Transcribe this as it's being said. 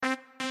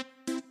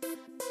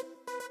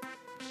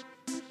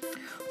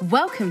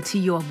Welcome to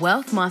your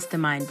Wealth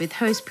Mastermind with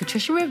hosts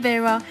Patricia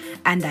Rivera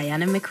and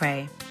Diana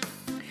McRae.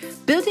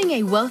 Building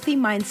a wealthy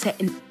mindset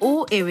in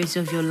all areas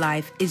of your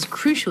life is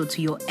crucial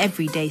to your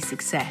everyday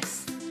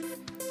success.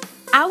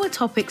 Our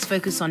topics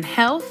focus on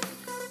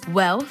health,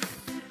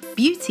 wealth,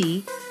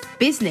 beauty,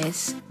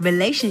 business,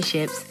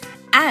 relationships,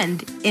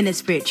 and inner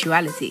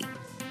spirituality.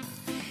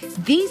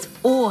 These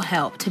all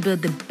help to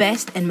build the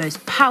best and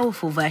most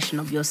powerful version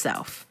of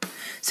yourself.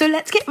 So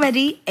let's get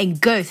ready and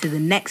go to the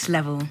next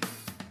level.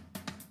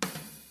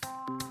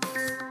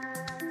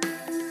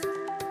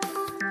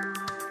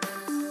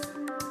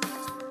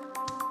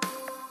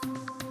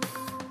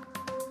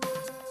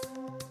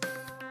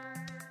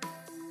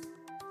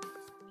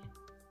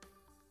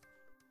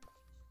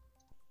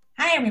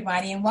 Hi,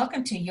 everybody, and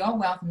welcome to Your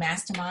Wealth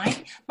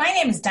Mastermind. My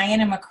name is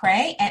Diana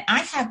McRae, and I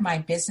have my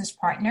business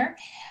partner,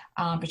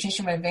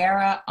 Patricia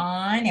Rivera,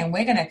 on, and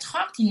we're going to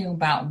talk to you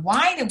about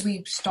why did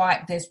we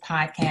start this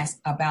podcast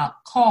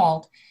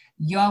called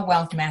Your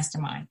Wealth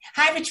Mastermind.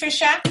 Hi,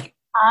 Patricia.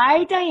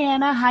 Hi,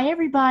 Diana. Hi,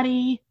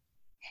 everybody.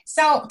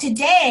 So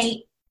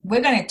today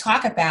we're going to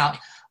talk about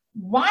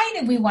why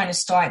did we want to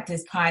start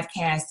this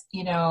podcast,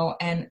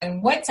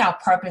 and what's our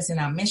purpose and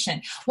our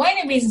mission? One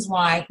of the reasons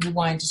why we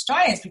wanted to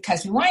start is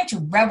because we wanted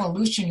to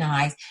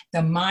revolutionize the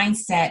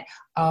mindset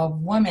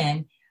of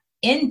women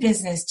in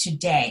business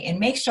today and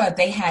make sure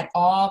they had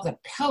all the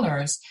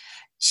pillars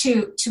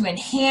to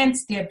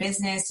enhance their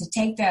business, to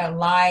take their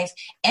lives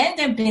and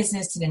their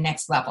business to the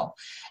next level.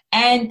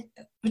 And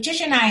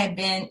Patricia and I have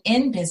been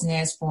in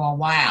business for a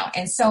while.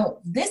 And so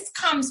this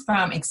comes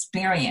from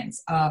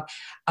experience of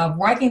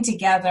working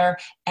together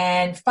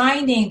and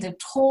finding the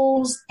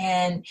tools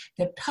and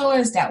the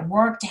pillars that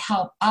work to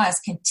help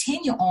us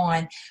continue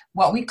on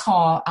what we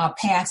call our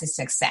path to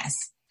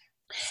success.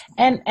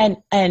 And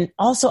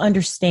also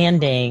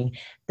understanding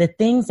the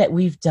things that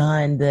we've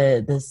done,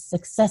 the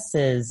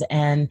successes,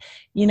 and,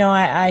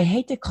 I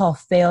hate to call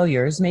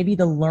failures, maybe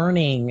the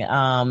learning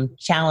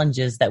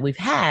challenges that we've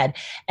had.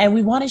 And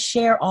we want to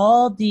share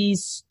all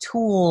these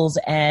tools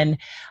and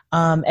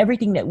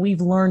everything that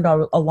we've learned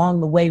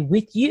along the way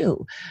with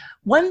you.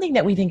 One thing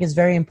that we think is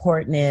very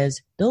important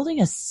is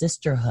building a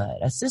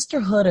sisterhood of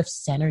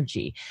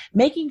synergy,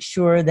 making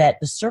sure that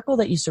the circle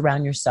that you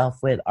surround yourself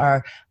with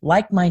are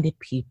like-minded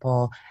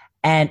people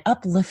and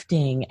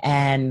uplifting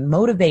and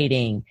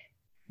motivating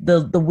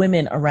the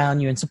women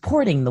around you and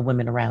supporting the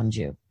women around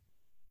you.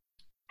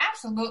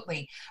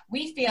 Absolutely.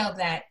 We feel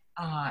that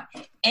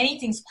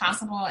anything's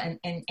possible. And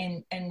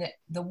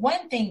the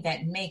one thing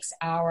that makes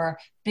our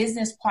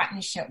business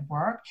partnership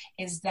work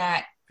is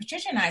that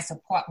Patricia and I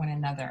support one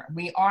another.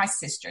 We are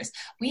sisters.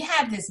 We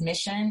have this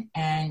mission,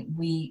 and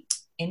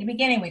in the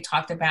beginning, we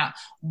talked about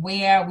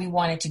where we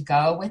wanted to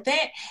go with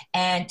it.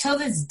 And till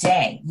this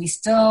day, we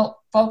still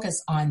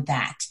focus on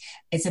that.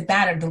 It's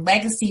about the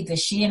legacy that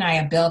she and I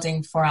are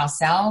building for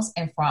ourselves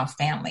and for our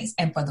families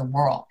and for the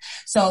world.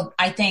 So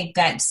I think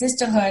that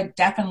sisterhood,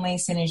 definitely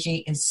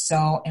synergy, is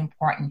so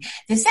important.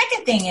 The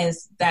second thing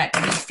is that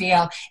we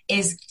feel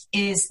is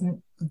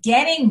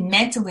getting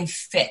mentally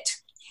fit.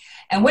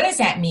 And what does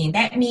that mean?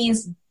 That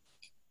means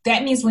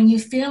when you're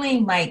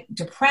feeling like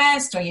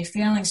depressed or you're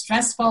feeling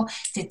stressful,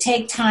 to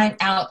take time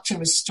out to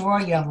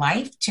restore your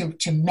life, to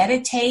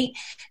meditate,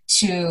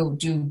 to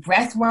do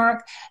breath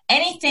work,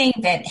 anything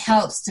that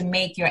helps to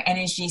make your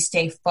energy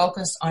stay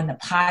focused on the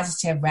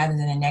positive rather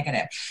than the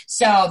negative.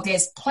 So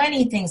there's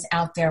plenty of things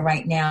out there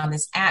right now.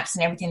 There's apps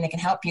and everything that can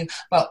help you.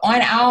 But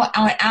on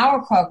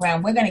our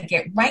program, we're going to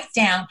get right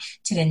down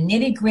to the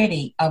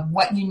nitty-gritty of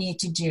what you need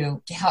to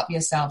do to help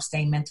yourself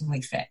stay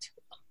mentally fit.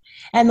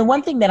 And the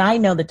one thing that I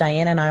know that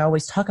Diana and I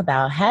always talk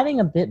about,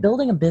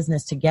 building a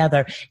business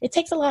together, it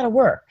takes a lot of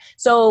work.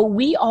 So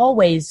we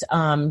always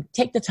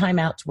take the time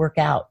out to work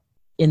out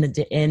in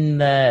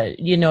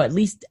the at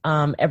least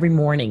every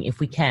morning if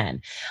we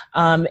can.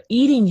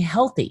 Eating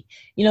healthy,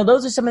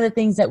 those are some of the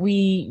things that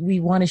we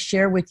want to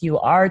share with you,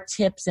 our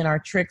tips and our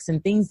tricks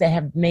and things that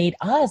have made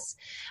us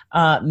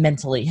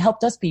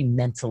helped us be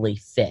mentally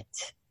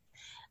fit.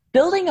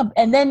 Building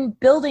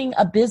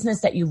a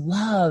business that you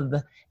love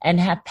and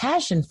have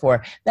passion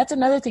for. That's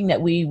another thing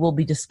that we will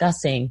be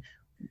discussing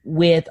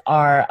with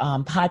our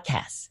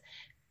podcasts.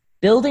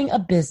 Building a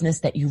business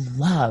that you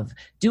love,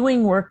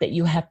 doing work that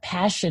you have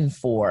passion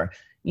for.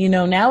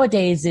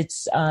 Nowadays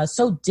it's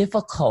so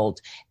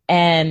difficult.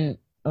 And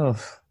you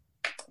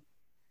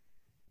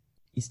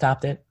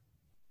stopped it?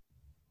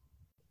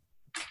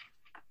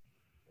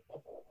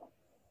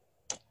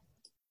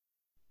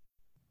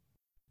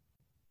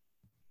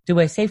 Do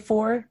I say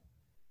 4?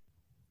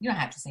 You don't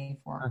have to say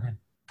 4.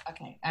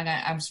 Okay.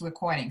 I was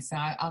recording, so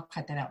I'll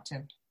cut that out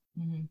too.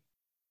 Mm-hmm.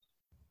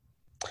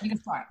 You can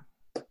start.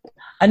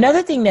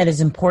 Another thing that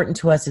is important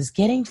to us is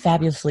getting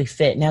fabulously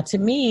fit. Now, to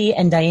me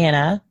and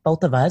Diana,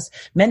 both of us,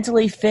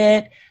 mentally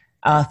fit,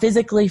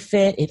 physically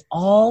fit, it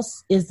all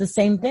is the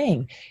same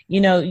thing.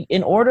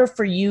 In order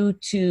for you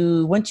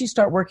to, once you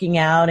start working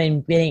out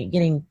and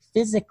getting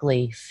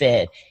physically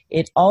fit,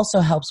 it also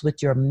helps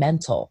with your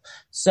mental.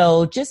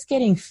 So just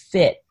getting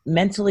fit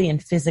mentally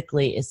and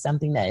physically is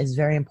something that is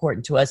very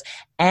important to us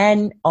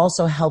and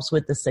also helps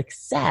with the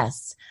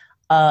success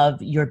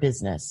of your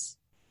business.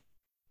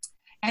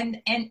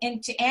 And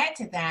to add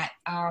to that,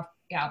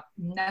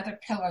 another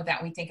pillar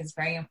that we think is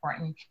very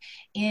important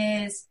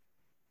is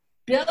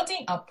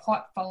building a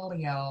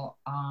portfolio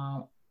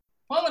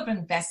full of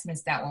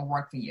investments that will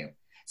work for you.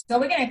 So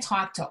we're going to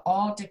talk to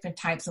all different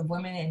types of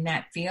women in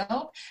that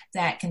field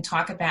that can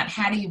talk about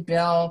how do you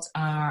build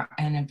an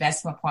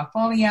investment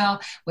portfolio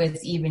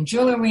with even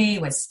jewelry,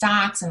 with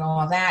stocks and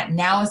all that.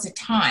 Now is the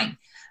time.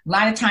 A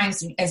lot of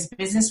times as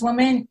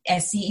businesswomen,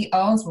 as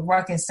CEOs, we're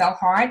working so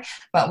hard,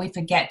 but we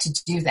forget to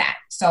do that.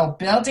 So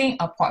building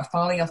a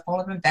portfolio full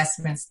of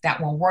investments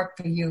that will work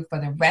for you for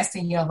the rest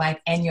of your life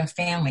and your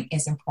family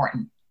is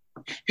important.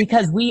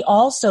 Because we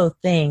also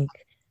think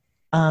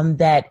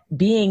that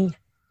being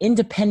having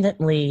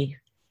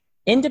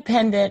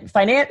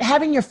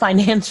your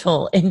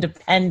financial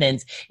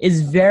independence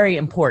is very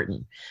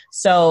important.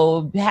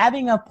 So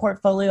having a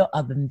portfolio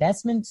of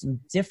investments,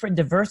 different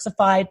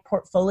diversified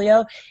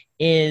portfolio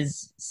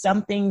is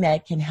something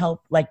that can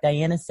help, like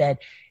Diana said,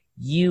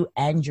 you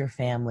and your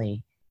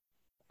family.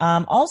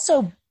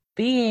 Also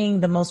being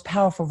the most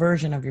powerful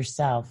version of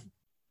yourself.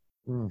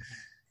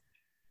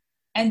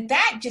 And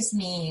that just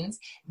means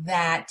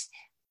that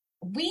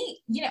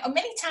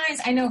many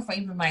times, I know for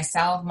even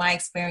myself, my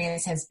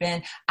experience has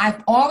been,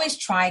 I've always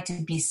tried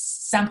to be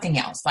something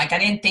else. Like I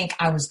didn't think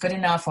I was good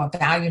enough or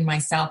valued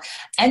myself.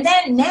 And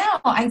then now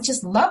I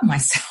just love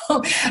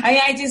myself.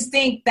 I just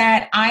think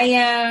that I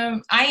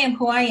am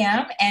who I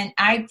am, and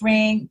I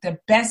bring the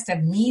best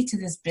of me to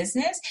this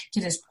business,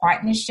 to this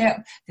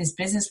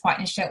business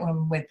partnership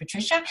with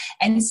Patricia.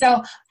 And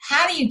so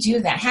how do you do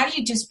that? How do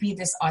you just be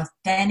this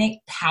authentic,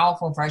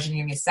 powerful version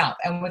of yourself?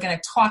 And we're going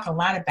to talk a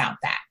lot about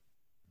that.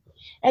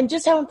 And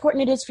just how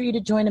important it is for you to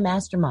join a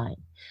mastermind.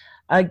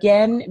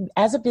 Again,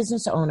 as a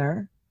business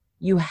owner,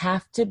 you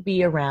have to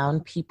be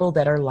around people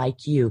that are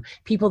like you,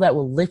 people that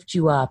will lift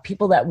you up,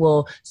 people that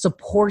will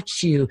support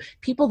you,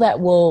 people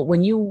that will,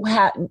 when you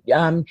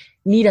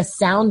need a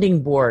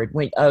sounding board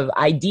of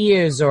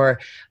ideas or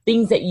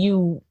things that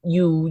you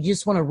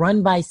just want to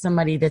run by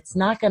somebody that's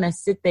not going to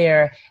sit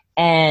there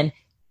and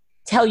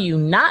tell you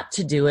not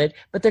to do it,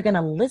 but they're going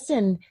to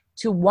listen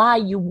to why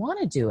you want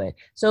to do it.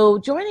 So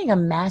joining a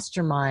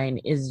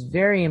mastermind is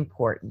very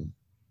important.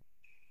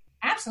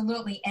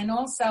 Absolutely. And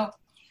also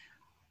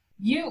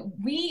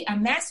a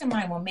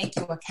mastermind will make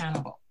you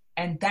accountable.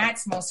 And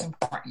that's most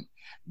important.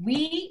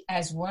 We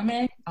as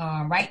women,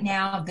 right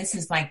now, this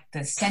is like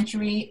the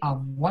century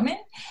of women,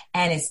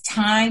 and it's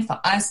time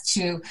for us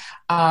to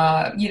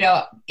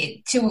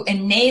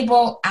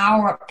enable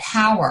our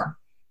power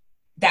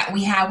that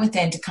we have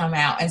within to come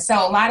out. And so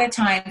a lot of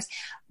times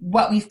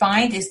what we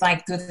find is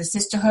like through the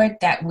sisterhood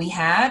that we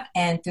have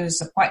and through the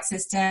support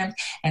system,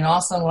 and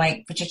also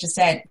like Patricia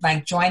said,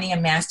 like joining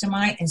a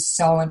mastermind is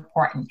so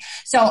important.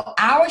 So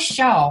our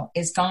show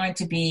is going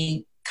to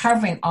be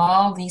covering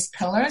all these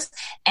pillars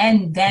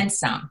and then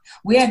some.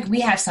 We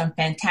have some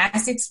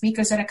fantastic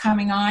speakers that are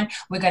coming on.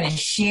 We're going to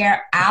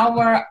share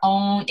our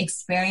own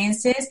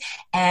experiences,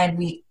 and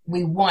we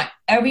want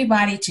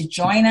everybody to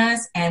join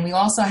us. And we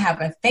also have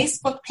a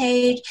Facebook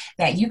page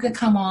that you can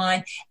come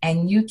on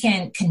and you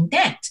can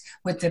connect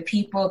with the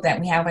people that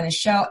we have on the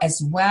show,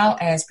 as well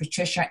as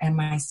Patricia and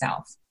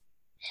myself.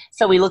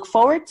 So we look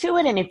forward to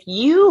it. And if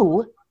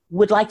you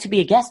would like to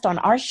be a guest on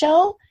our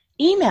show,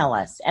 email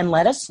us and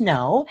let us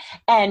know.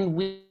 And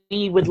we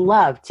would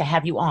love to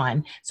have you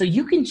on so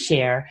you can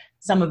share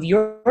some of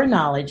your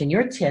knowledge and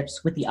your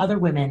tips with the other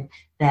women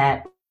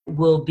that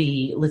will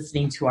be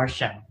listening to our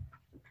show.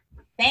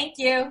 Thank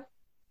you.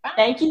 Bye.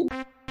 Thank you.